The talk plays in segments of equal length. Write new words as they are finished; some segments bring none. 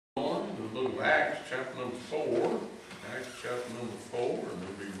book of Acts, chapter number 4. Acts chapter number 4, and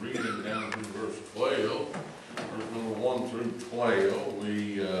we'll be reading down to verse 12. Verse number 1 through 12.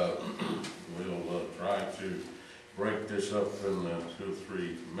 We'll try to break this up in 2 or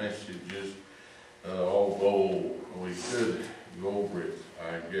 3 messages. Although we could go over it,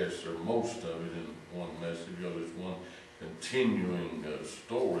 I guess, or most of it in one message, or there's one continuing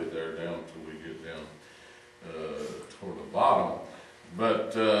story there down till we get down toward the bottom.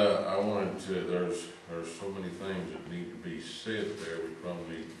 But I wanted to, there's so many things that need to be said there. We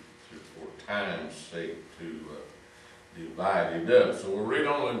probably need to, for time's sake, to divide it up. So we'll read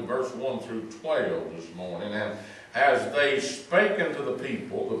on in verse 1 through 12 this morning. And as they spake unto the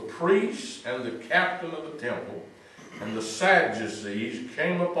people, the priests and the captain of the temple and the Sadducees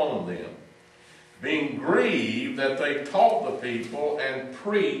came upon them, being grieved that they taught the people and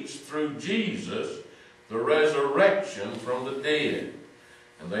preached through Jesus the resurrection from the dead.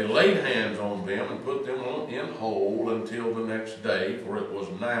 And they laid hands on them and put them in hold until the next day, for it was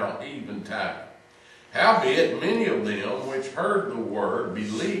now eventide. Howbeit many of them which heard the word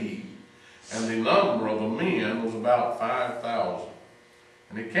believed, and the number of the men was about 5,000.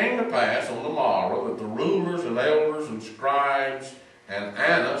 And it came to pass on the morrow that the rulers and elders and scribes and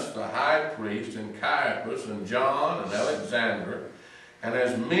Annas the high priest and Caiaphas and John and Alexander and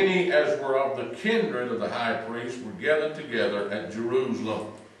as many as were of the kindred of the high priest were gathered together at Jerusalem.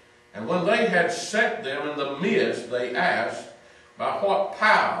 And when they had set them in the midst, they asked, by what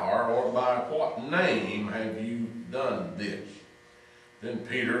power or by what name have you done this? Then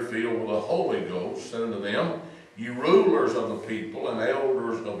Peter, filled with the Holy Ghost, said unto them, Ye rulers of the people and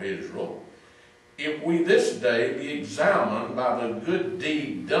elders of Israel, if we this day be examined by the good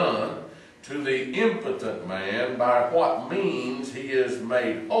deed done to the impotent man, by what means he is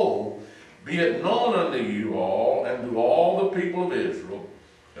made whole, be it known unto you all and to all the people of Israel,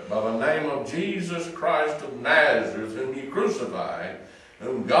 that by the name of Jesus Christ of Nazareth, whom ye crucified,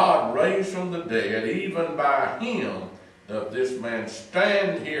 whom God raised from the dead, even by him doth this man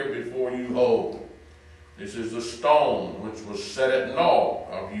stand here before you whole. This is the stone which was set at naught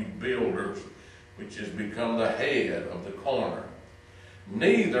of you builders, which is become the head of the corner.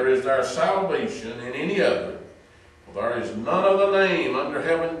 Neither is there salvation in any other, for there is none other name under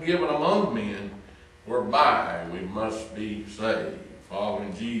heaven given among men whereby we must be saved. Father,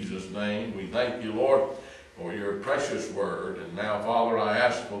 in Jesus' name, we thank you, Lord, for your precious word. And now, Father, I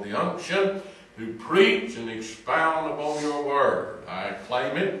ask for the unction to preach and expound upon your word. I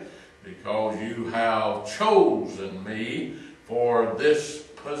claim it because you have chosen me for this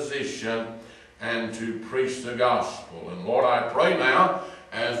position and to preach the gospel. And Lord, I pray now,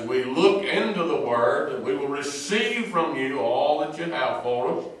 as we look into the word, that we will receive from you all that you have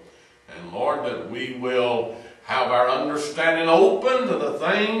for us. And Lord, that we will have our understanding open to the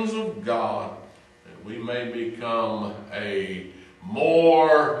things of God, that we may become a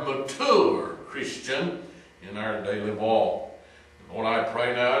more mature Christian in our daily walk. And Lord, I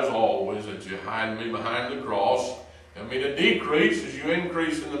pray now, as always, that you hide me behind the cross. Help me to decrease as you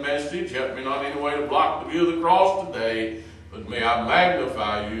increase in the message. Help me not in any way to block the view of the cross today, but may I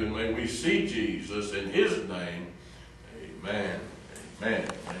magnify you, and may we see Jesus in his name. Amen. Amen.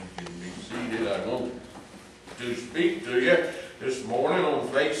 Thank you. Be seated. I want to speak to you this morning on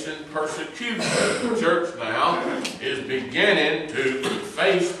facing persecution. The church now is beginning to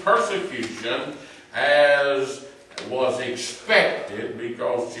face persecution as was expected,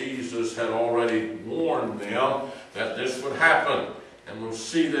 because Jesus had already warned them that this would happen. And we'll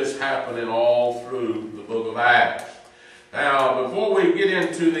see this happening all through the book of Acts. Now, before we get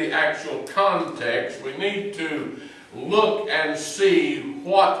into the actual context, we need to look and see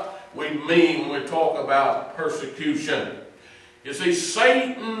what we mean when we talk about persecution. You see,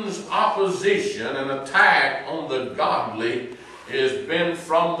 Satan's opposition and attack on the godly has been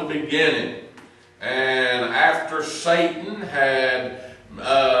from the beginning. And after Satan had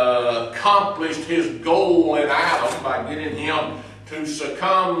accomplished his goal in Adam by getting him to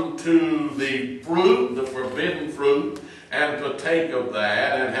succumb to the fruit, the forbidden fruit, and partake of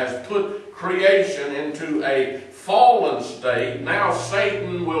that, and has put creation into a fallen state, now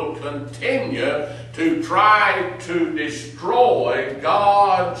Satan will continue to try to destroy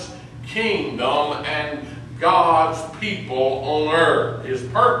God's kingdom and God's people on earth. His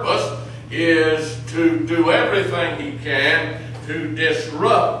purpose is to do everything he can to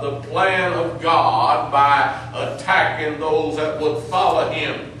disrupt the plan of God by attacking those that would follow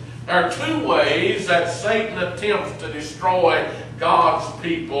him. There are 2 ways that Satan attempts to destroy God's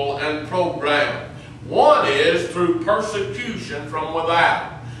people and program. One is through persecution from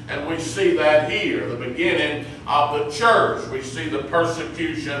without. And we see that here, the beginning of the church. We see the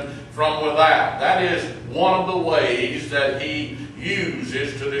persecution from without. That is one of the ways that he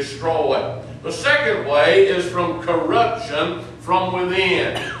uses to destroy. The second way is from corruption from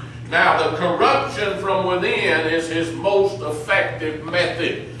within. Now, the corruption from within is his most effective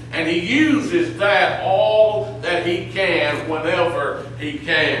method. And he uses that all that he can whenever he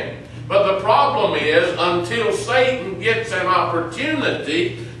can. But the problem is, until Satan gets an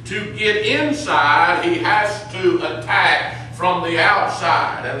opportunity to get inside, he has to attack from the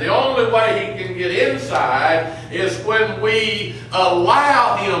outside. And the only way he can get inside is when we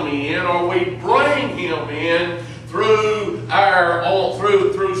allow him in, or we bring him in through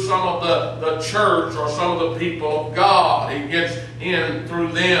some of the church or some of the people of God. He gets in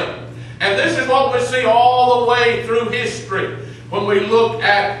through them. And this is what we see all the way through history. When we look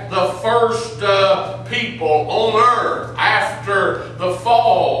at the first people on earth after the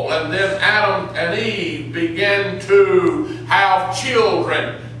fall, and then Adam and Eve began to have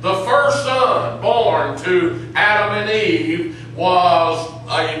children. The first son born to Adam and Eve was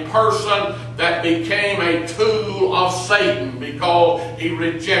a person that became a tool of Satan because he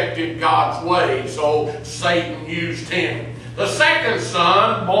rejected God's way. So Satan used him. The second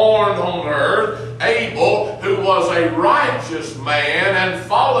son born on earth, Abel, who was a righteous man and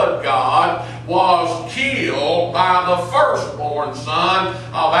followed God, was killed by the firstborn son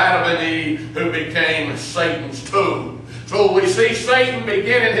of Adam and Eve, who became Satan's tool. So we see Satan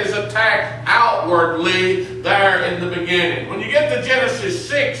beginning his attack outwardly there in the beginning. When you get to Genesis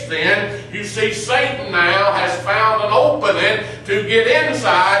 6 then, you see Satan now has found an opening to get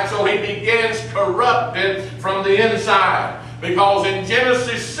inside, so he begins corrupting from the inside. Because in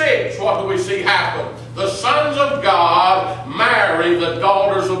Genesis 6, what do we see happen? The sons of God marry the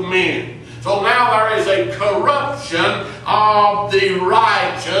daughters of men. So now there is a corruption of the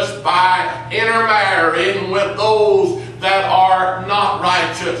righteous by intermarrying with those that are not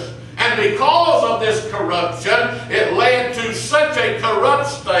righteous. And because of this corruption, it led to such a corrupt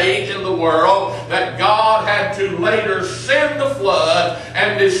state in the world that God had to later send the flood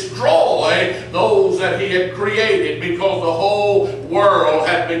and destroy those that he had created, because the whole world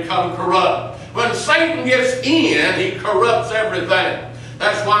had become corrupt. When Satan gets in, he corrupts everything.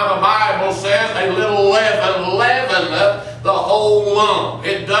 That's why the Bible says a little leaven leaveneth the whole lump.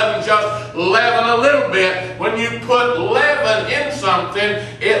 It doesn't just leaven a little bit. When you put leaven in something,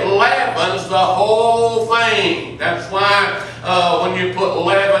 it leavens the whole thing. That's why when you put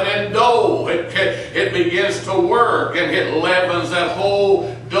leaven in dough, it begins to work, and it leavens that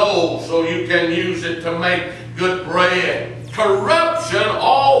whole dough so you can use it to make good bread. Corruption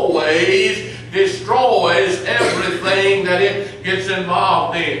always destroys everything that it gets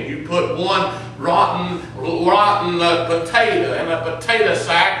involved in. You put one rotten potato in a potato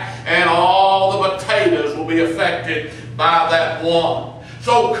sack, and all the potatoes will be affected by that one.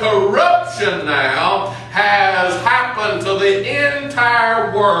 So corruption now has happened to the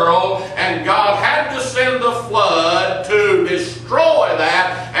entire world, and God had to send the flood to destroy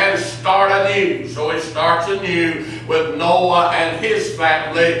that and start anew. So it starts anew with Noah and his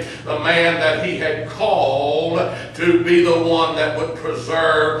family, the man that he had called to be the one that would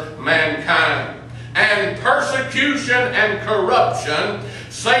preserve mankind. And persecution and corruption,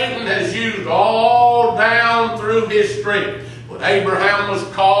 Satan has used all down through history. When Abraham was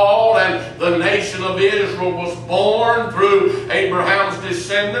called and the nation of Israel was born through Abraham's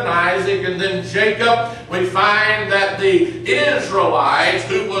descendant Isaac and then Jacob, we find that the Israelites,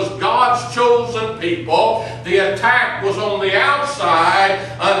 who was God's chosen people, the attack was on the outside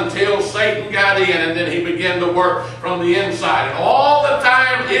until Satan got in, and then he began to work from the inside. And all the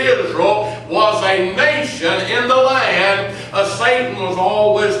time Israel was a nation in the land, Satan was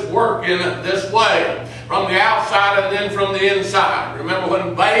always working this way, from the outside and then from the inside. Remember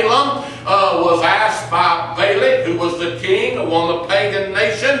when Balaam was asked by Balak, who was the king of one of the pagan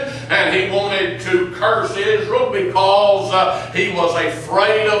nations, and he wanted to curse Israel because he was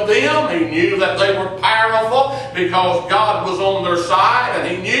afraid of them. He knew that they were powerful because God was on their side, and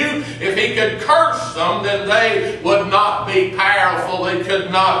he knew if he could curse them, then they would not be powerful. They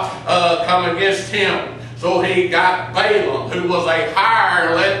could not come against him. So he got Balaam, who was a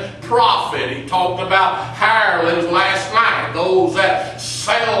hireling prophet. He talked about hirelings last night, those that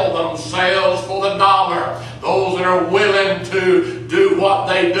sell themselves for the dollar, those that are willing to do what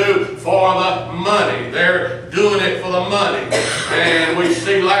they do for the money. They're doing it for the money. And we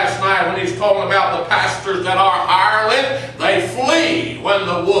see last night when he's talking about the pastors that are hireling, they flee when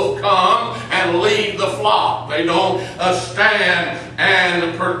the wolf comes and lead the flock. They don't stand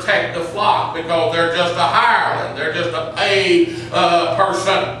and protect the flock because they're just a hireling. They're just a paid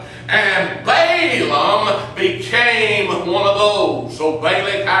person. And Balaam became one of those. So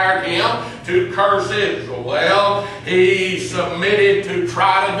Balak hired him to curse Israel. Well, he submitted to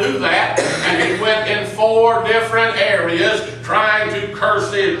try to do that, and he went in 4 different areas trying to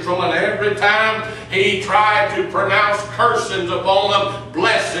curse Israel, and every time he tried to pronounce cursings upon them,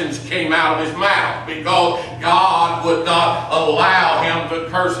 blessings came out of his mouth because God would not allow him to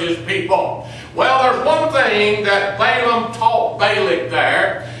curse his people. Well, there's one thing that Balaam taught Balak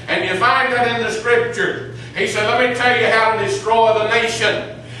there, and you find that in the Scriptures. He said, let me tell you how to destroy the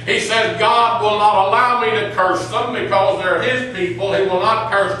nation. He says, God will not allow me to curse them because they're His people. He will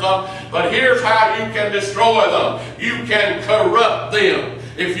not curse them. But here's how you can destroy them. You can corrupt them.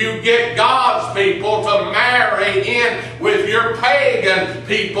 If you get God's people to marry in with your pagan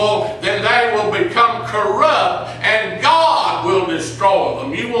people, then they will become corrupt and God will destroy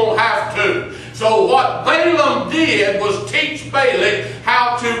them. You won't have to. So what Balaam did was teach Balak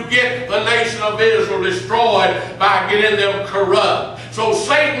how to get the nation of Israel destroyed by getting them corrupt. So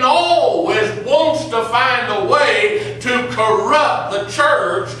Satan always wants to find a way to corrupt the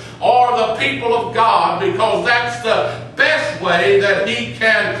church or the people of God, because that's the best way that he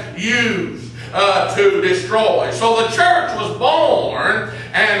can use to destroy. So the church was born,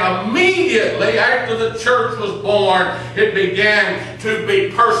 and immediately after the church was born, it began to be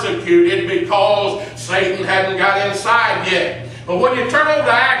persecuted because Satan hadn't got inside yet. But when you turn over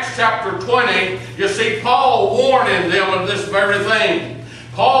to Acts chapter 20, you see Paul warning them of this very thing.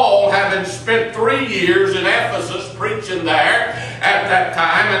 Paul, having spent 3 years in Ephesus preaching there at that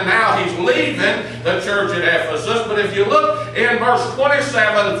time, and now he's leaving the church at Ephesus. But if you look in verse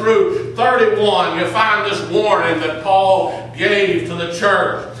 27 through 31, you find this warning that Paul gave to the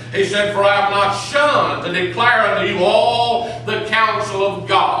church. He said, for I have not shunned to declare unto you all the counsel of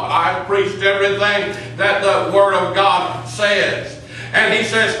God. I have preached everything that the Word of God says. And he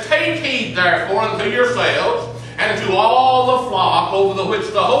says, take heed therefore unto yourselves, and to all the flock over the which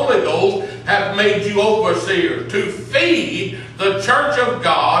the Holy Ghost hath made you overseers, to feed the church of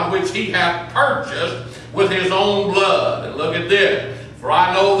God which he hath purchased with his own blood. And look at this. For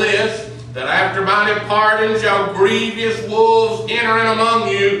I know this, that after my departing shall grievous wolves enter in among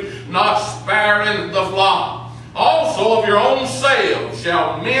you, not sparing the flock. Also of your own selves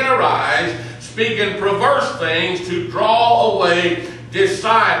shall men arise, speaking perverse things, to draw away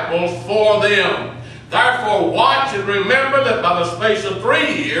disciples for them. Therefore watch and remember that by the space of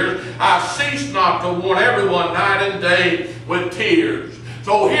 3 years I cease not to warn everyone night and day with tears.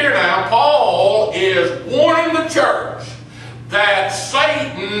 So here now Paul is warning the church that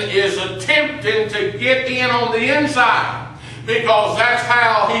Satan is attempting to get in on the inside, because that's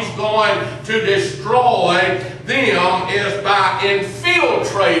how he's going to destroy them, is by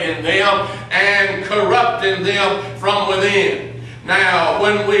infiltrating them and corrupting them from within. Now,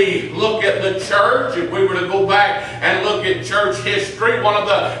 when we look at the church, if we were to go back and look at church history, one of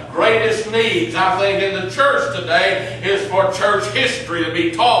the greatest needs, I think, in the church today is for church history to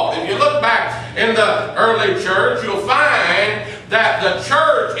be taught. If you look back in the early church, you'll find that the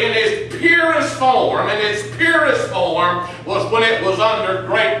church in its purest form, was when it was under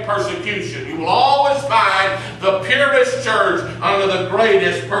great persecution. You will always find the purest church under the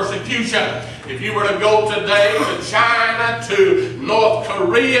greatest persecution. If you were to go today to China, to North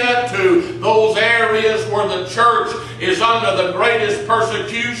Korea, to those areas where the church is under the greatest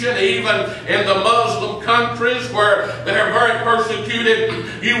persecution, even in the Muslim countries where they're very persecuted,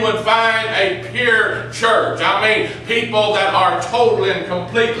 you would find a pure church. I mean, people that are totally and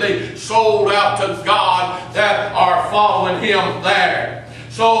completely sold out to God, that are following Him there.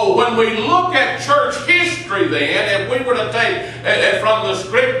 So when we look at church history then, if we were to take from the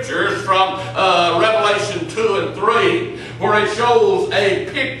Scriptures, from Revelation 2 and 3, where it shows a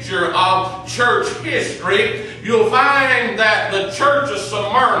picture of church history, you'll find that the church of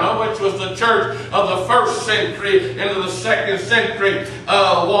Smyrna, which was the church of the 1st century into the 2nd century,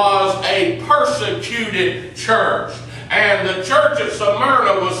 was a persecuted church. And the church of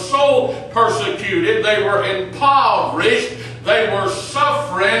Smyrna was so persecuted, they were impoverished, they were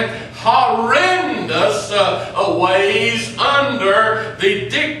suffering horrendous ways under the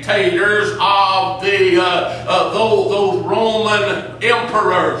dictators of those Roman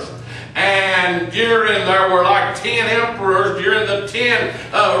emperors. And there were like 10 emperors during the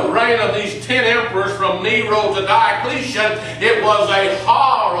reign of these 10 emperors, from Nero to Diocletian. It was a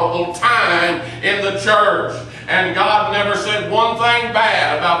horrible horrible time in the church. And God never said one thing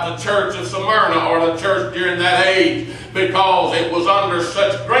bad about the church of Smyrna or the church during that age, because it was under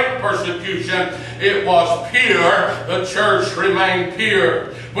such great persecution. It was pure. The church remained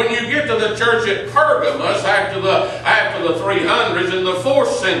pure. When you get to the church at Pergamos after the 300s in the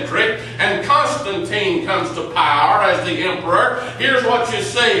 4th century, and Constantine comes to power as the emperor, here's what you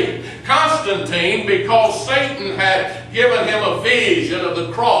see. Constantine, because Satan had given him a vision of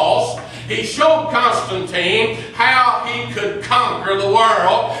the cross, he showed Constantine how he could conquer the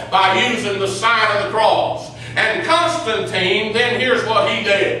world by using the sign of the cross. And Constantine, then here's what he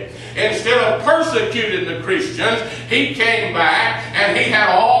did. Instead of persecuting the Christians, he came back and he had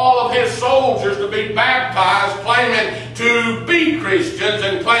all of his soldiers to be baptized, claiming to be Christians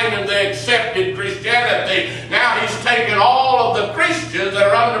and claiming they accepted Christianity. Now he's taken all of the Christians that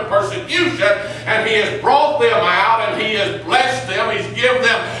are under persecution and he has brought them out and he has blessed them. He's given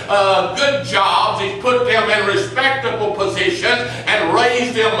them good jobs. He's put them in respectable positions and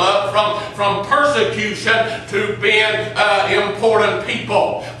raised them up from persecution to being important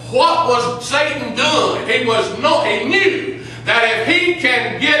people. What was Satan doing? He knew that if he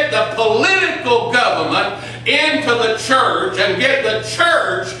can get the political government into the church and get the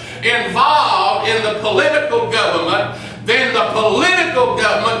church involved in the political government, then the political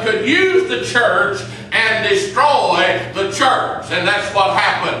government could use the church and destroy the church. And that's what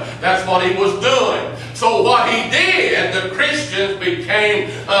happened. That's what he was doing. So what he did, the Christians became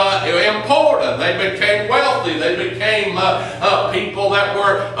important. They became wealthy. They became people that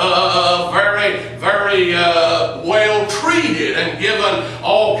were very well treated and given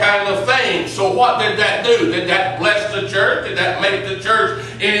all kinds of things. So what did that do? Did that bless the church? Did that make the church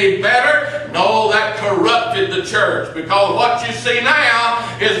any better? No, that corrupted the church. Because what you see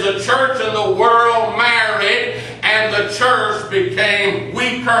now is the church and the world married, and the church became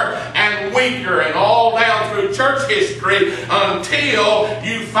weaker and weaker, and all down through church history until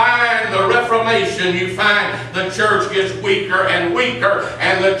you find the Reformation. You find the church gets weaker and weaker,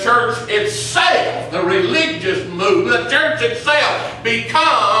 and the church itself, the religious movement, the church itself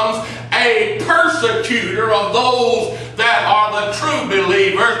becomes a persecutor of those that are the true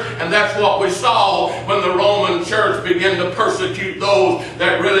believers. And that's what we saw when the Roman church began to persecute those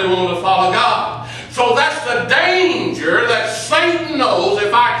that really want to follow God. So that's the danger that Satan knows.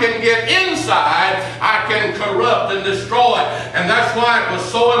 If I can get inside, I can corrupt and destroy. And that's why it was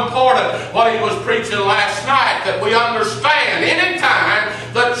so important what he was preaching last night, that we understand anytime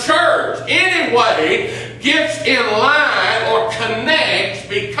the church anyway gets in line or connects,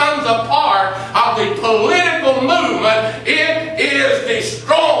 becomes a part of the political movement, it is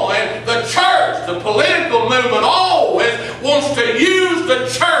destroying the church. The political movement always wants to use the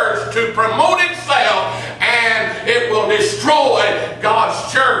church to promote itself, and it will destroy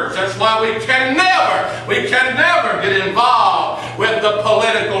God's church. That's why we can never get involved with the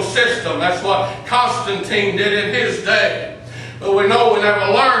political system. That's what Constantine did in his day. But we know we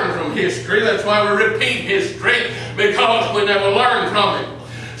never learn from history. That's why we repeat history, because we never learn from it.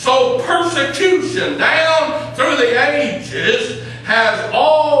 So persecution down through the ages has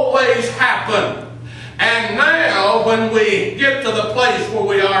always happened. And now when we get to the place where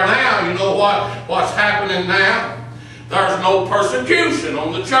we are now, you know what's happening now? There's no persecution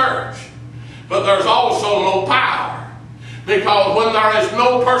on the church. But there's also no power. Because when there is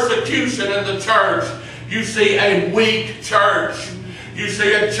no persecution in the church, you see a weak church. You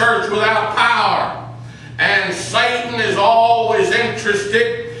see a church without power. And Satan is always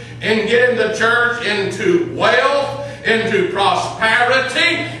interested in getting the church into wealth, into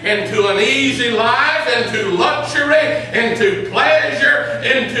prosperity, into an easy life, into luxury, into pleasure,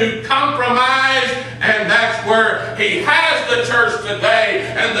 into compromise. And that's where he has the church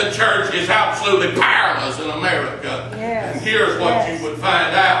today. And the church is absolutely powerless in America. Yes. And here's what you would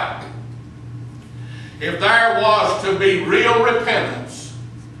find out. If there was to be real repentance,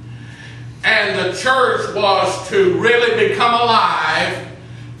 and the church was to really become alive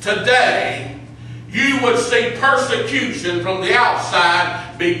today, you would see persecution from the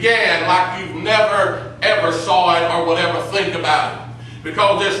outside begin like you've never ever saw it or would ever think about it.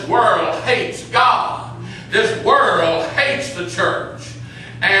 Because this world hates God. This world hates the church.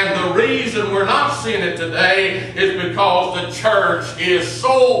 And the reason we're not seeing it today is because the church is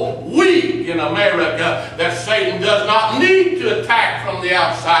so weak in America that Satan does not need to attack from the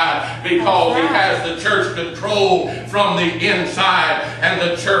outside, because he has the church controlled from the inside, and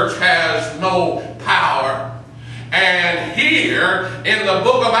the church has no power. And here in the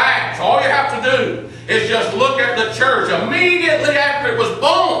book of Acts, all you have to do is just look at the church. Immediately after it was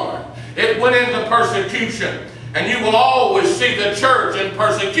born, it went into persecution. And you will always see the church in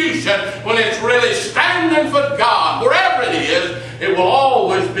persecution when it's really standing for God. Wherever it is, it will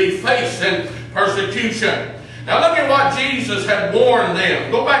always be facing persecution. Now look at what Jesus had warned them.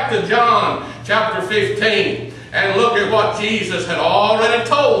 Go back to John chapter 15 and look at what Jesus had already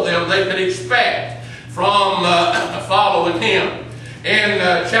told them they could expect from following him. In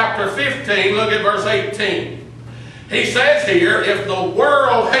chapter 15, look at verse 18. He says here, if the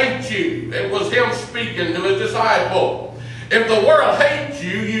world hates you, it was him speaking to his disciple. If the world hates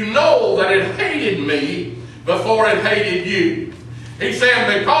you, you know that it hated me before it hated you. He's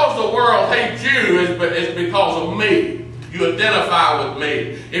saying because the world hates you, it's because of me. You identify with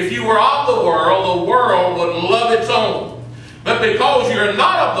me. If you were of the world would love its own. But because you're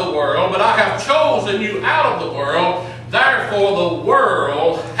not of the world, but I have chosen you out of the world, therefore the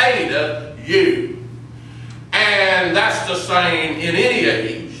world hateth you. And that's the same in any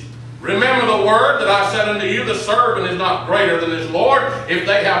age. Remember the word that I said unto you, the servant is not greater than his Lord. If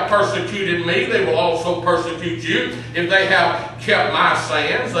they have persecuted me, they will also persecute you. If they have kept my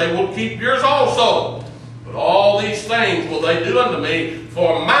sayings, they will keep yours also. But all these things will they do unto me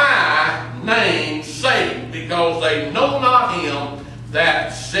for my name's sake, because they know not him that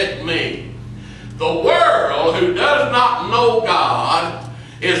sent me. The world who does not know God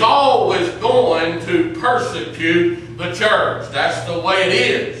is always going to persecute the church. That's the way it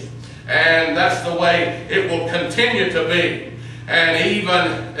is. And that's the way it will continue to be. And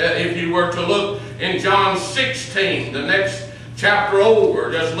even if you were to look in John 16, the next chapter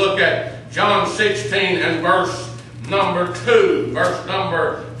over, just look at John 16 and verse number 2. Verse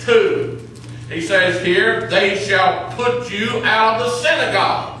number 2. He says here, they shall put you out of the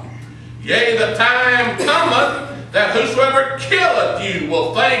synagogue. Yea, the time cometh that whosoever killeth you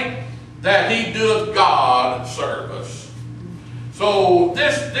will think that he doeth God service. So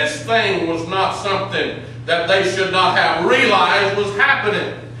this thing was not something that they should not have realized was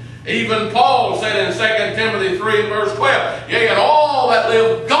happening. Even Paul said in 2 Timothy 3 and verse 12, yea, and all that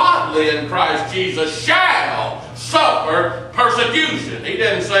live godly in Christ Jesus shall suffer persecution. He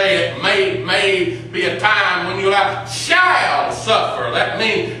didn't say it may be a time when you shall suffer. That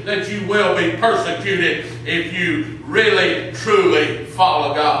means that you will be persecuted if you really, truly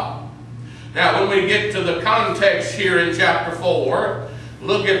follow God. Now, when we get to the context here in chapter 4,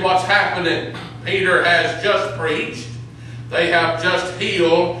 look at what's happening. Peter has just preached. They have just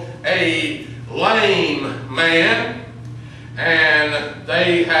healed a lame man, and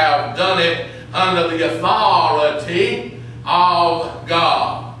they have done it under the authority of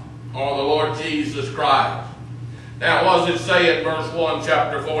God, or the Lord Jesus Christ. Now, what does it say in verse 1,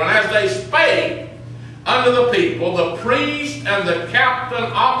 chapter 4? And as they spake unto the people, the priest and the captain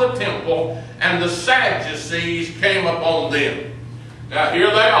of the temple and the Sadducees came upon them. Now, here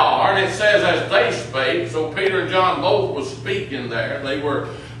they are, and it says, as they spake, so Peter and John both were speaking there. They were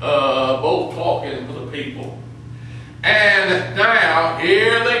both talking to the people. And now,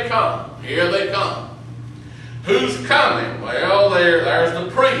 here they come. Here they come. Who's coming? Well, there's the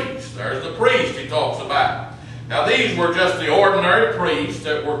priest. There's the priest he talks about. Now, these were just the ordinary priests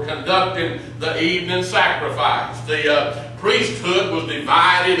that were conducting the evening sacrifice. The priesthood was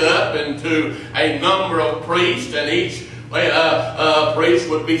divided up into a number of priests, and each priest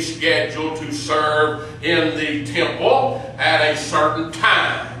would be scheduled to serve in the temple at a certain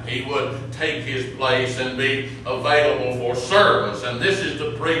time. He would take his place and be available for service. And this is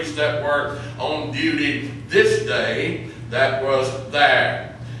the priests that were on duty this day that was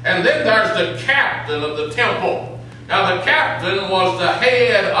there. And then there's the captain of the temple. Now, the captain was the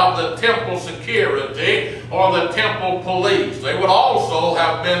head of the temple security or the temple police. They would also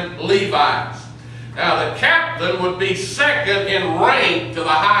have been Levites. Now, the captain would be second in rank to the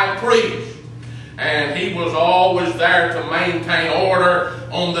high priest. And he was always there to maintain order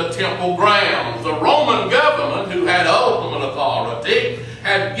on the temple grounds. The Roman government, who had ultimate authority,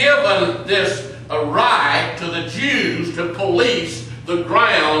 had given this right to the Jews to police the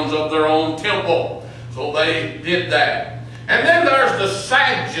grounds of their own temple. So they did that. And then there's the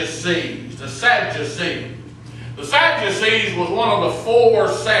Sadducees. The Sadducees. The Sadducees was one of the four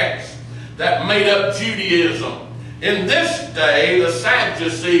sects that made up Judaism. In this day, the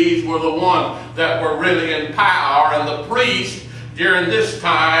Sadducees were the ones that were really in power, and the priests during this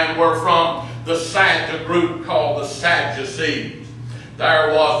time were from the group called the Sadducees.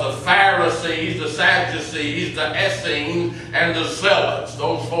 There was the Pharisees, the Sadducees, the Essenes, and the Zealots,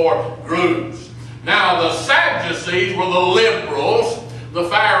 those four groups. Now, the Sadducees were the liberals. The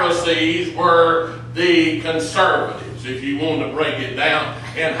Pharisees were the conservatives, if you want to break it down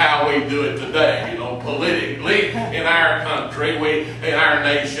in how we do it today. You know, politically in our country. In our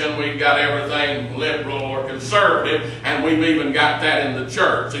nation, we've got everything liberal or conservative, and we've even got that in the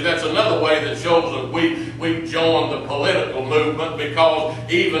church. See, that's another way that shows that we've joined the political movement, because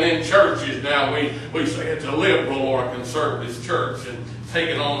even in churches now we say it's a liberal or a conservative church, and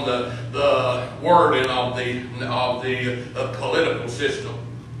taking on the wording of the political system.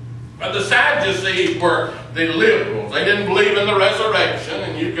 But the Sadducees were the liberals. They didn't believe in the resurrection,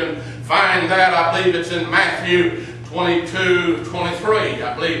 and you can find that, I believe it's in Matthew 22:23.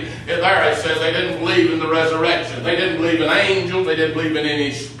 I believe there it says they didn't believe in the resurrection. They didn't believe in angels. They didn't believe in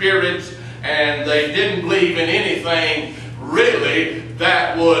any spirits, and they didn't believe in anything really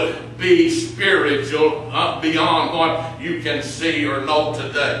that would be spiritual beyond what you can see or know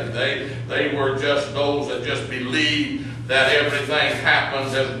today. They were just those that just believed that everything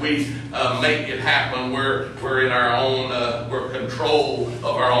happens as we make it happen. We're in our own, we're control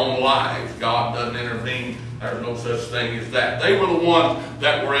of our own lives. God doesn't intervene. There's no such thing as that. They were the ones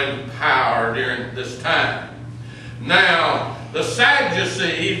that were in power during this time. Now, the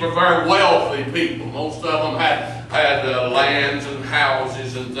Sadducees were very wealthy people. Most of them had lands and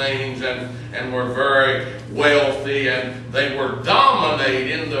houses and things, and were very wealthy, and they were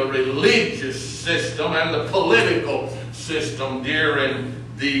dominating the religious system and the political system during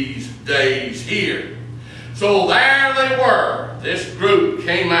these days here. So there they were. This group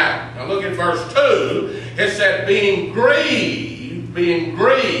came out. Now look at verse 2. It said, being grieved,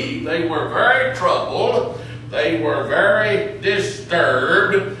 they were very troubled. They were very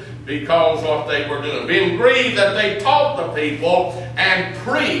disturbed because what they were doing. Being grieved that they taught the people and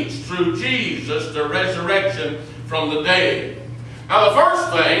preached through Jesus the resurrection from the dead. Now the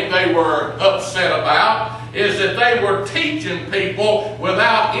first thing they were upset about is that they were teaching people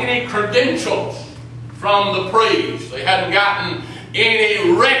without any credentials from the priest. They hadn't gotten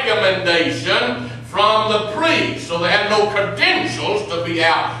any recommendation from the priest, so they had no credentials to be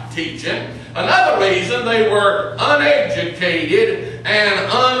out teaching. Another reason, they were uneducated and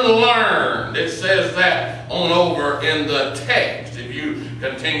unlearned. It says that on over in the text, if you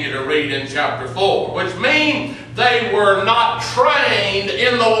continue to read in chapter 4, which means they were not trained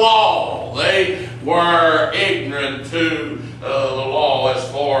in the law. They were ignorant to the law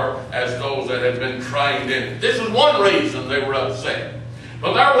as far as those that had been trained in it. This is one reason they were upset.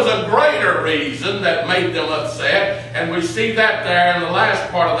 But there was a greater reason that made them upset, and we see that there in the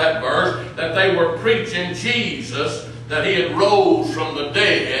last part of that verse, that they were preaching Jesus, that he had rose from the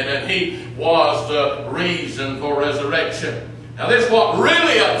dead, and he was the reason for resurrection. Now this is what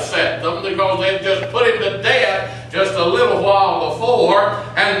really upset them, because they had just put him to death just a little while before,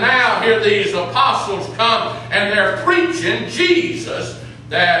 and now here these apostles come and they're preaching Jesus,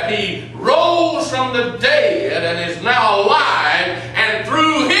 that he rose from the dead and is now alive, and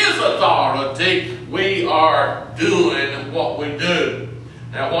through his authority we are doing what we do.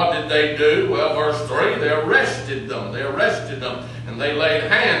 Now what did they do? Well, verse 3, they arrested them. They arrested them, and they laid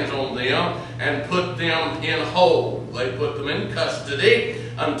hands on them and put them in hold. They put them in custody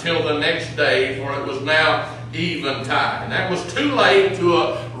until the next day, for it was now eventide. And that was too late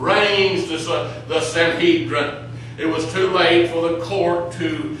to arrange the Sanhedrin. It was too late for the court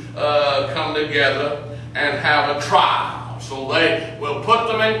to come together and have a trial. So they will put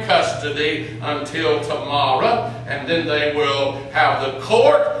them in custody until tomorrow, and then they will have the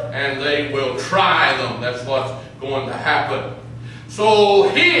court and they will try them. That's what's going to happen. So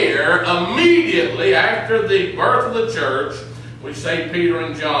here, immediately after the birth of the church, we say Peter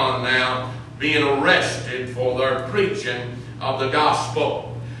and John now being arrested for their preaching of the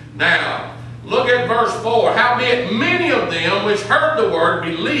gospel. Now, look at verse 4. Howbeit many of them which heard the word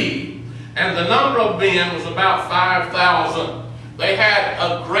believed, and the number of men was about 5,000. They had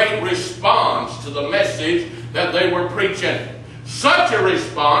a great response to the message that they were preaching. Such a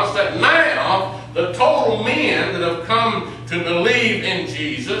response that now the total men that have come to believe in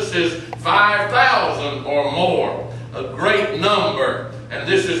Jesus is 5,000 or more. A great number. And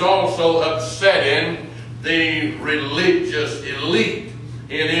this is also upsetting the religious elite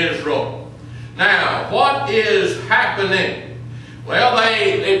in Israel. Now, what is happening? Well,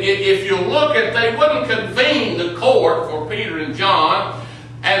 if you look at, they wouldn't convene the court for Peter and John,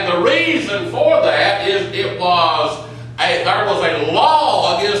 and the reason for that is there was a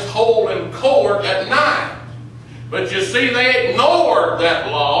law against holding court at night. But you see, they ignored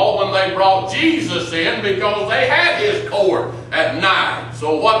that law when they brought Jesus in, because they had his court at night.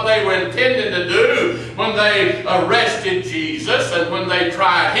 So what they were intending to do when they arrested Jesus and when they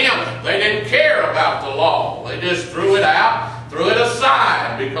tried him, they didn't care about the law. They just threw it out, threw it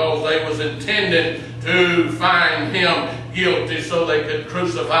aside, because they was intended to find him guilty so they could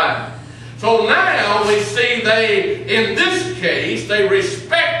crucify him. So now we see in this case, they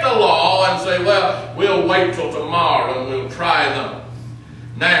respect the law and say, well, we'll wait till tomorrow and we'll try them.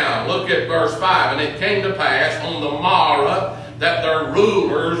 Now, look at verse 5. And it came to pass on the morrow that their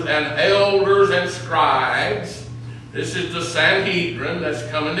rulers and elders and scribes, this is the Sanhedrin that's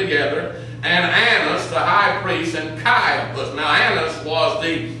coming together, and Annas the high priest and Caiaphas. Now Annas was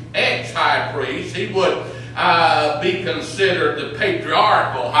the ex-high priest. He would be considered the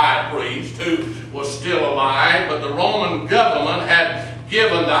patriarchal high priest who was still alive, but the Roman government had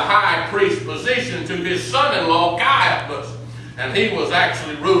given the high priest position to his son-in-law Caiaphas, and he was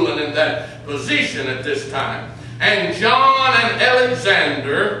actually ruling in that position at this time. And John and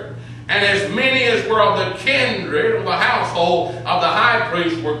Alexander, and as many as were of the kindred or the household of the high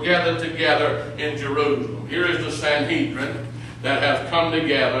priest, were gathered together in Jerusalem. Here is the Sanhedrin that have come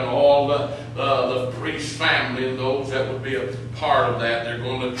together, and all the priest family and those that would be a part of that. They're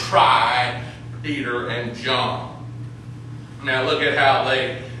going to try Peter and John. Now look at how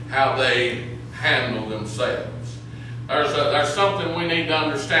they handle themselves. There's something we need to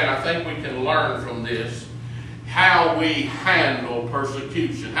understand. I think we can learn from this how we handle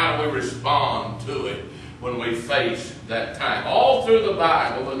persecution. How do we respond to it when we face that time? All through the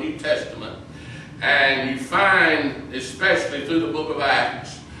Bible, the New Testament, and you find, especially through the book of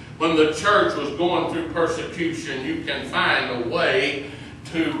Acts, when the church was going through persecution, you can find a way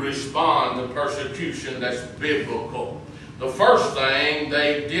to respond to persecution that's biblical. The first thing,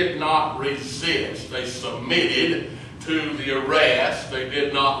 they did not resist. They submitted to the arrest. They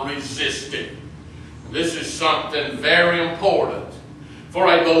did not resist it. This is something very important. For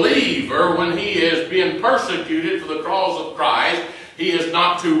a believer, when he is being persecuted for the cause of Christ, he is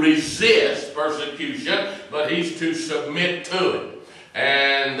not to resist persecution, but he's to submit to it.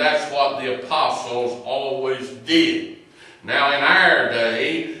 And that's what the apostles always did. Now in our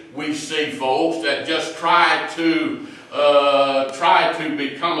day, we see folks that just try to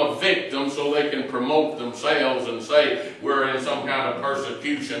become a victim so they can promote themselves and say we're in some kind of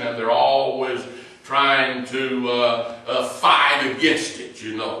persecution, and they're always trying to fight against it,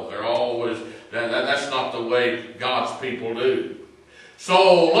 you know. They're always, that's not the way God's people do.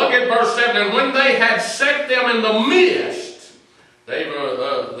 So look at verse 7. And when they had set them in the midst, they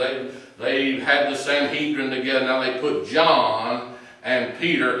had the Sanhedrin together. Now they put John and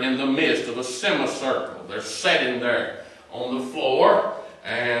Peter in the midst of a semicircle. They're sitting there on the floor,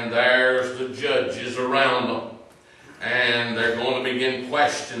 and there's the judges around them. And they're going to begin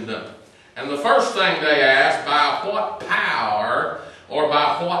questioning them. And the first thing they ask, by what power or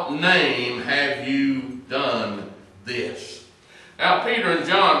by what name have you done this? Now, Peter and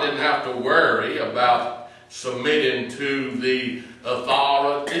John didn't have to worry about submitting to the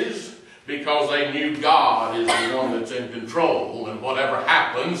authorities because they knew God is the one that's in control, and whatever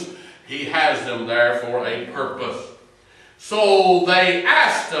happens, He has them there for a purpose. So they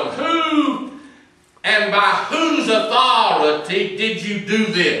asked them, who and by whose authority did you do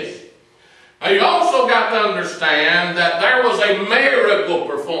this? Now, you also got to understand that there was a miracle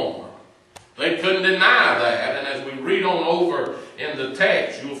performer. They couldn't deny that, and as we read on over in the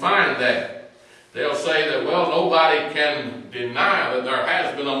text, you'll find that. They'll say that, well, nobody can deny that there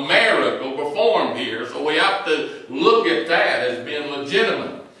has been a miracle performed here, so we have to look at that as being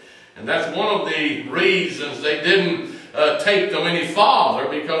legitimate. And that's one of the reasons they didn't take them any farther,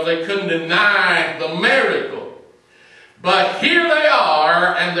 because they couldn't deny the miracle. But here they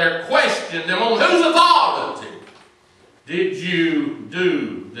are, and they're questioning them on whose authority did you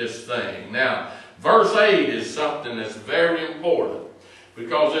do this thing? Now, verse 8 is something that's very important,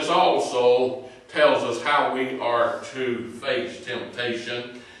 because this also tells us how we are to face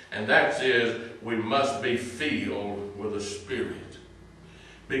temptation, and that is we must be filled with the Spirit.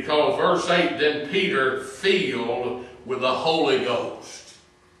 Because verse 8, then Peter filled with the Holy Ghost.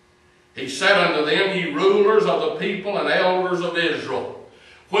 He said unto them, ye rulers of the people and elders of Israel,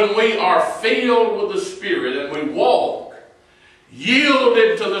 when we are filled with the Spirit and we walk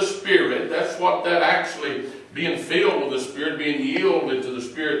yielded to the Spirit, that's what that actually, being filled with the Spirit, being yielded to the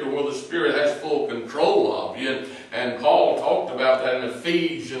Spirit, to where the Spirit has full control of you. And Paul talked about that in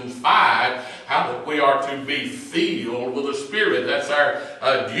Ephesians 5, how that we are to be filled with the Spirit. That's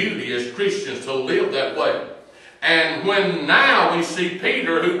our duty as Christians, to live that way. And when now we see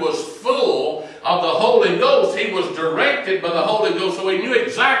Peter, who was full of the Holy Ghost, he was directed by the Holy Ghost, so he knew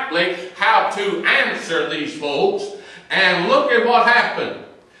exactly how to answer these folks. And look at what happened.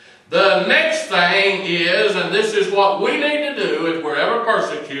 The next thing is, and this is what we need to do if we're ever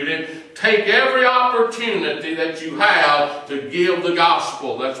persecuted, take every opportunity that you have to give the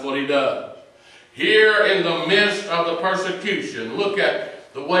gospel. That's what he does. Here in the midst of the persecution, look at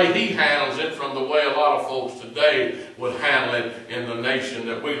the way he handles it from the way a lot of folks today would handle it in the nation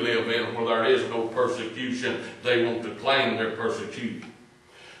that we live in, where there is no persecution. They want to claim they're persecuted.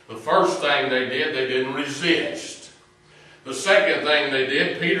 The first thing they did, they didn't resist. The second thing they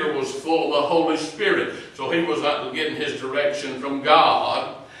did, Peter was full of the Holy Spirit, so he was getting his direction from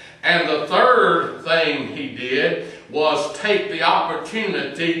God. And the third thing he did was take the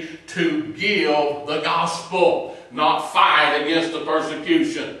opportunity to give the gospel, not fight against the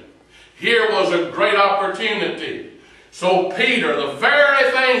persecution. Here was a great opportunity. So Peter, the very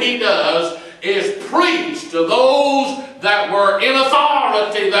thing he does is preach to those that were in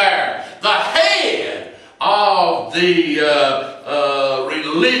authority there. The head of the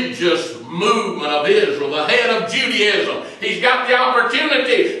religious movement of Israel, the head of Judaism. He's got the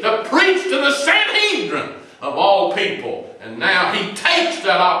opportunity to preach to the Sanhedrin of all people. And now he takes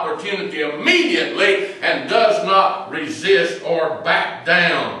that opportunity immediately and does not resist or back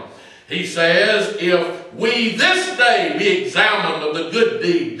down. He says, if we this day be examined of the good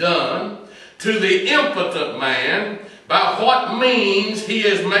deed done to the impotent man, by what means he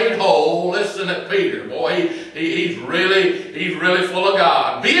is made whole. Listen to Peter. Boy, he's really full of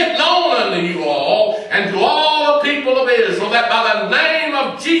God. Be it known unto you all, and to all the people of Israel, that by the name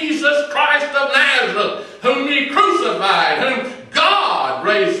of Jesus Christ of Nazareth, whom ye crucified, whom God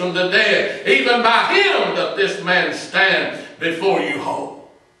raised from the dead, even by him doth this man stand before you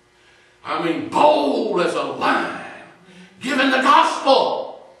whole. I mean, bold as a lion, giving the gospel.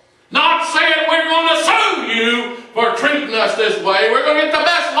 Not saying we're going to sue you for treating us this way. We're going to get the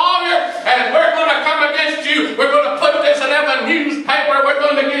best lawyer and we're going to come against you. We're going to put this in every newspaper. We're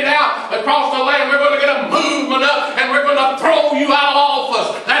going to get out across the land. We're going to get a movement up and we're going to throw you out of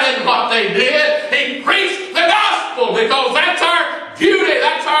office. That isn't what they did. He preached the gospel because that's our duty.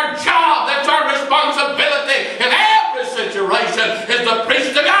 That's our job. That's our responsibility in every situation is to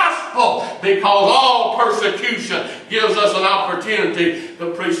preach the gospel, because all persecution gives us an opportunity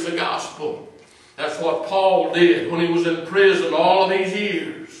to preach the gospel. That's what Paul did when he was in prison all of these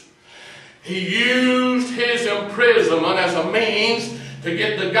years. He used his imprisonment as a means to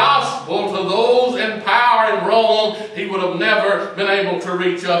get the gospel to those in power in Rome he would have never been able to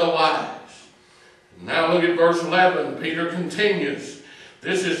reach otherwise. Now look at verse 11. Peter continues.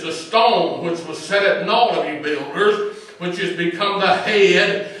 This is the stone which was set at naught of you builders, which has become the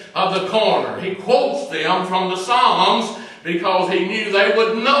head of the corner. He quotes them from the Psalms because he knew they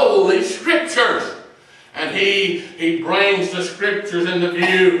would know these scriptures. And he brings the scriptures into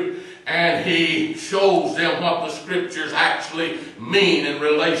view and he shows them what the scriptures actually mean in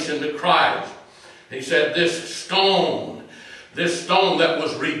relation to Christ. He said this stone that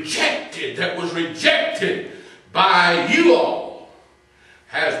was rejected by you all,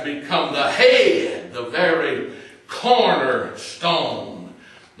 has become the head, the very cornerstone,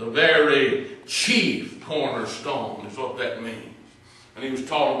 the very chief cornerstone is what that means. And he was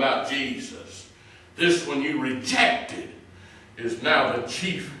talking about Jesus. This one you rejected is now the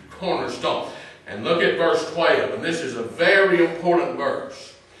chief cornerstone. And look at verse 12, and this is a very important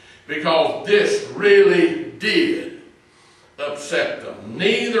verse, because this really did upset them.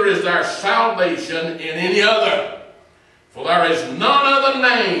 Neither is there salvation in any other. For there is none other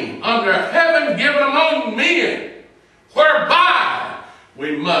name under heaven given among men whereby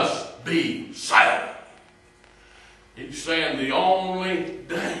we must be saved. He's saying the only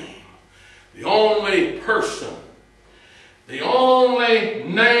name, the only person, the only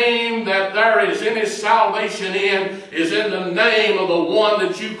name that there is any salvation in is in the name of the one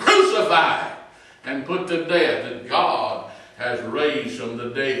that you crucified and put to death, that God has raised from the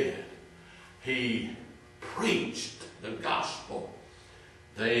dead. He preached the gospel.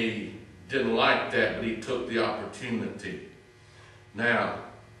 They didn't like that, but he took the opportunity. Now,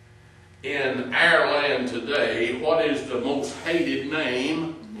 in our land today, what is the most hated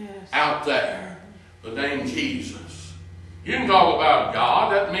name out there? The name Jesus. You can talk about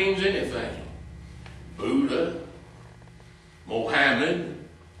God, that means anything. Buddha, Mohammed,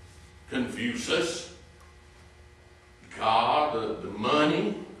 Confucius, God, the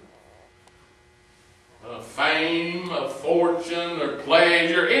money, fame, fortune, or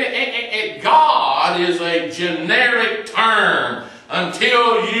pleasure. God is a generic term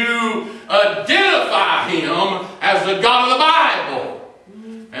until you identify him as the God of the Bible.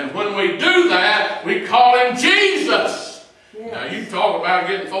 And when we do that, we call him Jesus. Yes. Now you talk about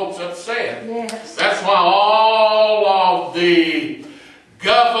getting folks upset. Yes. That's why all of the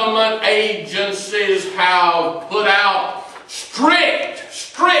government agencies have put out strict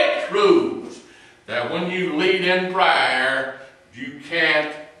rules that when you lead in prayer, you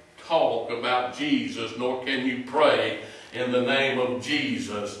can't talk about Jesus, nor can you pray in the name of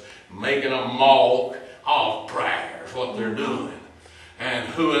Jesus, making a mock of prayer is what they're doing. And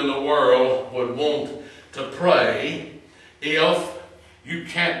who in the world would want to pray if you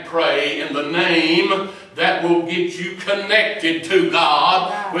can't pray in the name that will get you connected to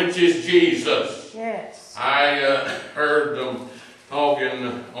God, which is Jesus? Yes. I heard them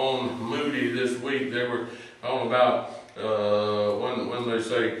talking on Moody this week. They were talking about when they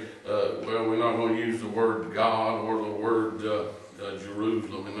say, well, we're not going to use the word God or the word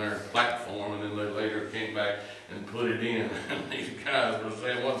Jerusalem in their platform, and then they later came back and put it in. And these guys were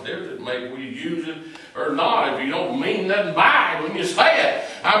saying, what difference it make we use it or not if you don't mean nothing by it when you say it?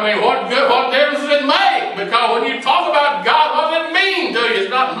 I mean, what difference does it make? Because when you talk about God, what does it mean to you? It's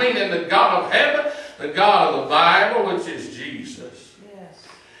not meaning the God of heaven, the God of the Bible, which is Jesus. Yes.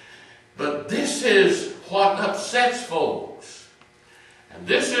 But this is what upsets folks. And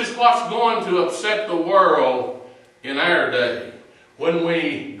this is what's going to upset the world in our day. When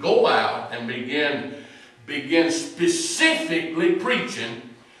we go out and begin specifically preaching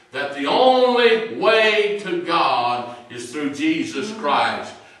that the only way to God is through Jesus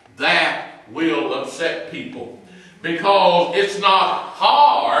Christ, that will upset people. Because it's not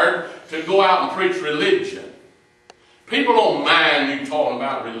hard to go out and preach religion. People don't mind you talking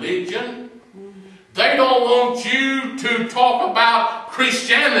about religion. They don't want you to talk about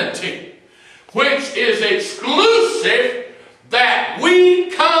Christianity, which is exclusive, that we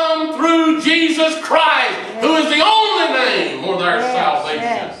come through Jesus Christ, who is the only name for their salvation.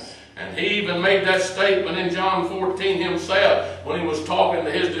 Yes. And he even made that statement in John 14 himself when he was talking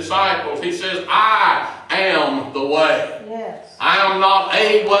to his disciples. He says, I am the way. Yes. I am not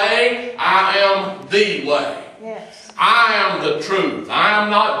a way, I am the way. Yes. I am the truth. I am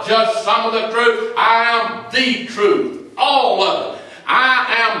not just some of the truth. I am the truth. All of it.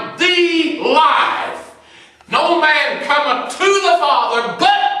 I am the life. No man cometh to the Father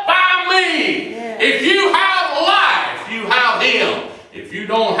but by me. Yes. If you have life, you have him. If you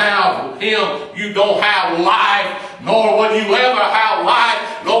don't have him, you don't have life, nor will you ever have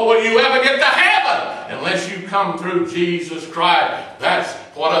life, nor will you ever get to heaven unless you come through Jesus Christ. That's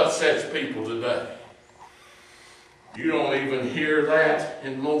what upsets people today. You don't even hear that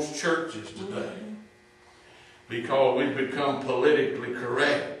in most churches today because we've become politically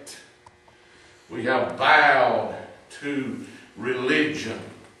correct. We have bowed to religion.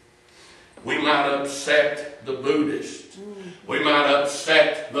 We might upset the Buddhist. We might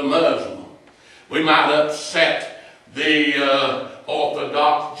upset the Muslim. We might upset the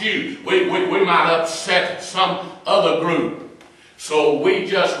Orthodox Jew. We might upset some other group. So we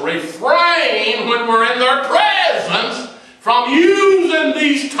just refrain when we're in their presence from using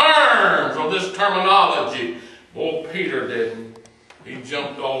these terms or this terminology. Boy, Peter didn't. He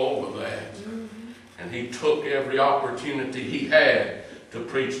jumped all over that. And he took every opportunity he had to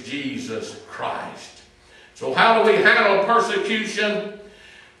preach Jesus Christ. So how do we handle persecution?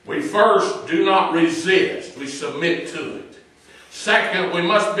 We first do not resist. We submit to it. Second, we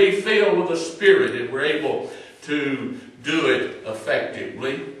must be filled with the Spirit if we're able to do it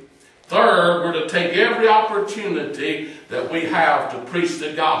effectively. Third, we're to take every opportunity that we have to preach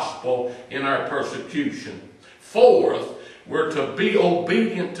the gospel in our persecution. Fourth, we're to be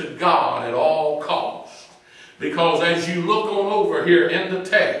obedient to God at all costs. Because as you look on over here in the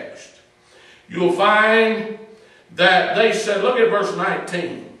text, you'll find that they said, look at verse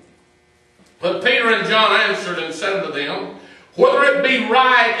 19. But Peter and John answered and said unto them, whether it be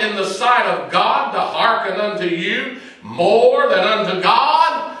right in the sight of God to hearken unto you more than unto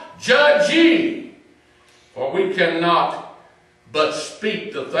God, judge ye. For we cannot but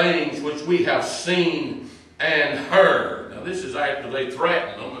speak the things which we have seen and heard. Now this is after they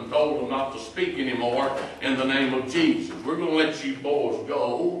threatened them and told them not to speak anymore in the name of Jesus. We're going to let you boys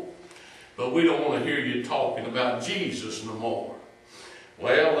go, but we don't want to hear you talking about Jesus no more.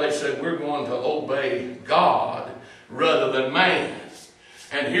 Well, they said we're going to obey God rather than man.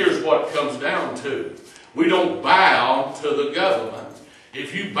 And here's what it comes down to. We don't bow to the government.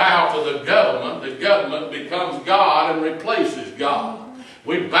 If you bow to the government becomes God and replaces God.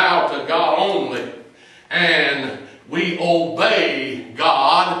 We bow to God only. And we obey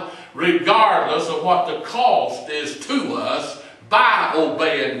God regardless of what the cost is to us by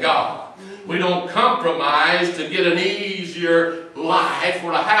obeying God. We don't compromise to get an easier life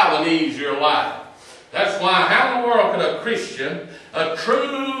or to have an easier life. That's why, how in the world could a Christian, a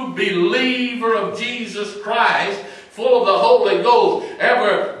true believer of Jesus Christ, full of the Holy Ghost,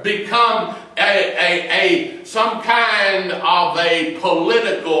 ever become some kind of a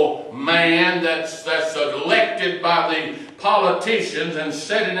political man that's elected by the politicians and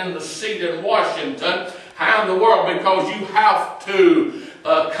sitting in the seat in Washington? How in the world? Because you have to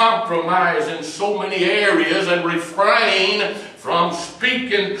compromise in so many areas and refrain from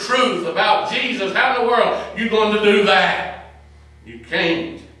speaking truth about Jesus. How in the world are you going to do that? You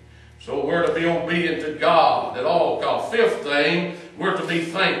can't. So we're to be obedient to God at all costs. Fifth thing, we're to be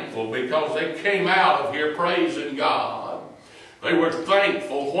thankful because they came out of here praising God. They were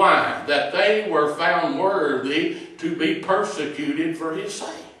thankful. Why? That they were found worthy to be persecuted for His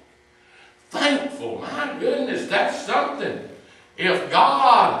sake. Thankful. My goodness, that's something. If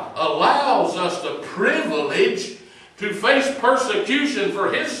God allows us the privilege to face persecution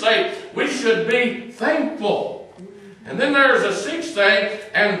for His sake, we should be thankful. And then there's a sixth thing,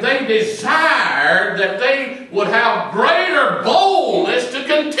 and they desired that they would have greater boldness to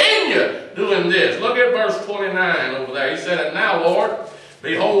continue doing this. Look at verse 29 over there. He said, "And now, Lord,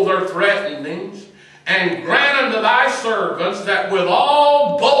 behold their threatenings, and grant unto thy servants that with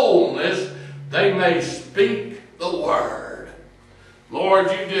all boldness they may speak the word."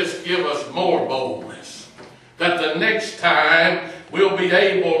 Lord, you just give us more boldness, that the next time we'll be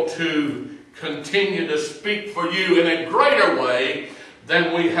able to continue to speak for you in a greater way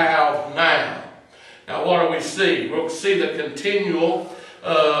than we have now. Now what do we see? We'll see the continual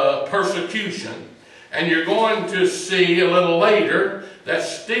persecution. And you're going to see a little later that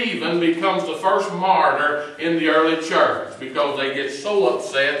Stephen becomes the first martyr in the early church because they get so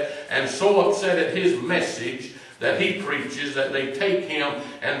upset at his message that he preaches that they take him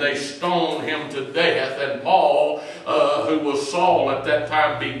and they stone him to death. And Paul, who was Saul at that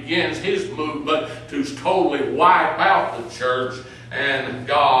time, begins his movement to totally wipe out the church, and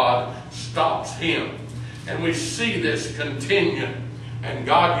God stops him. And we see this continue, and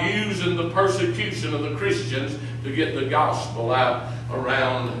God using the persecution of the Christians to get the gospel out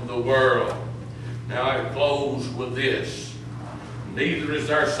around the world. Now I close with this. Neither is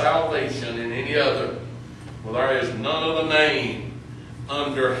there salvation in any other, for there is none other name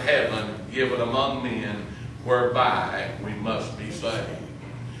under heaven given among men whereby we must be saved.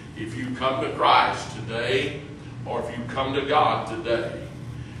 If you come to Christ today, or if you come to God today,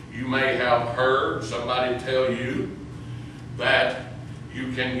 you may have heard somebody tell you that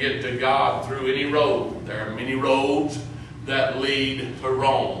you can get to God through any road. There are many roads that lead to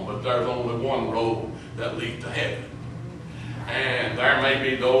Rome, but there's only one road that leads to heaven. And there may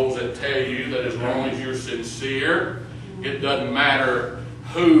be those that tell you that as long as you're sincere, it doesn't matter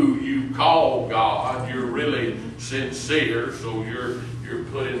who you call God, you're really sincere, so you're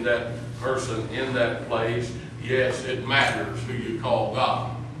putting that person in that place. Yes, it matters who you call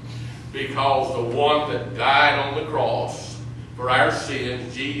God. Because the one that died on the cross for our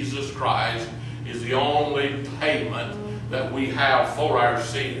sins, Jesus Christ, is the only payment that we have for our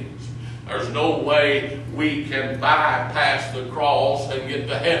sins. There's no way we can bypass the cross and get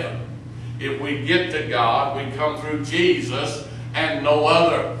to heaven. If we get to God, we come through Jesus and no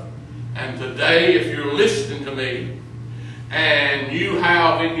other. And today, if you're listening to me, and you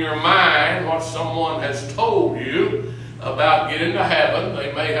have in your mind what someone has told you about getting to heaven,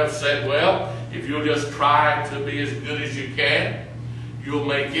 they may have said, well, if you'll just try to be as good as you can, you'll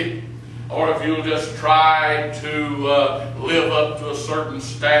make it. Or if you'll just try to live up to a certain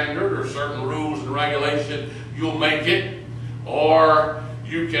standard or certain rules and regulations, you'll make it. Or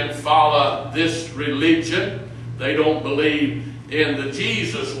you can follow this religion. They don't believe in the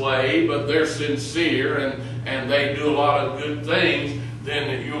Jesus way, but they're sincere and they do a lot of good things,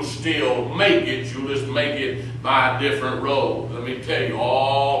 then you'll still make it. You'll just make it by a different road. Let me tell you,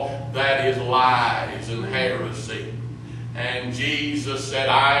 all that is lies and heresy. And Jesus said,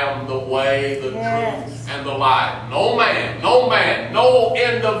 I am the way, the truth, and the life. No man, no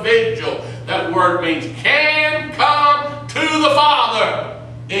individual, that word means, can come to the Father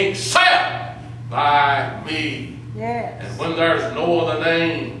except by me. Yes. And when there's no other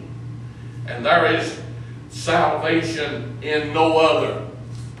name, and there is salvation in no other,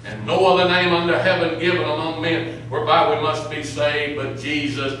 and no other name under heaven given among men whereby we must be saved but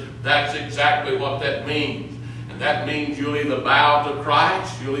Jesus, that's exactly what that means. That means you'll either bow to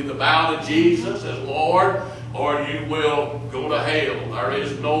Christ, you'll either bow to Jesus as Lord, or you will go to hell. There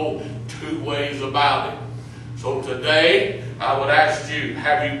is no two ways about it. So today, I would ask you,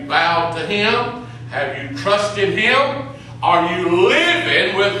 have you bowed to Him? Have you trusted Him? Are you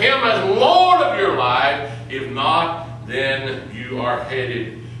living with Him as Lord of your life? If not, then you are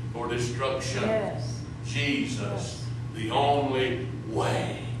headed for destruction. Yes. Jesus, the only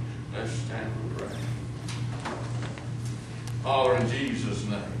way. Let's stand and pray. Father, in Jesus'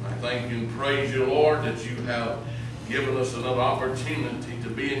 name, I thank you and praise you, Lord, that you have given us another opportunity to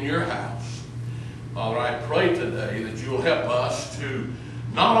be in your house. Father, I pray today that you'll help us to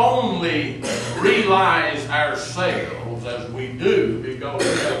not only realize ourselves as we do because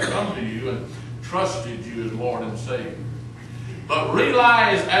we have come to you and trusted you as Lord and Savior, but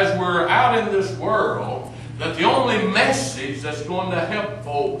realize as we're out in this world that the only message that's going to help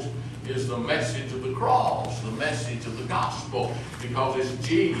folks is the message of the cross, the message of the gospel, because it's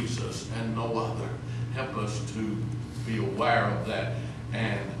Jesus and no other. Help us to be aware of that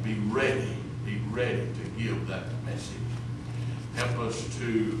and be ready to give that message. Help us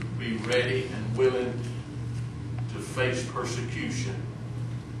to be ready and willing to face persecution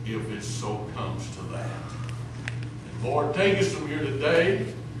if it so comes to that. And Lord, take us from here today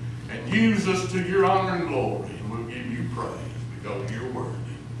and use us to your honor and glory, and we'll give you praise because you're worthy.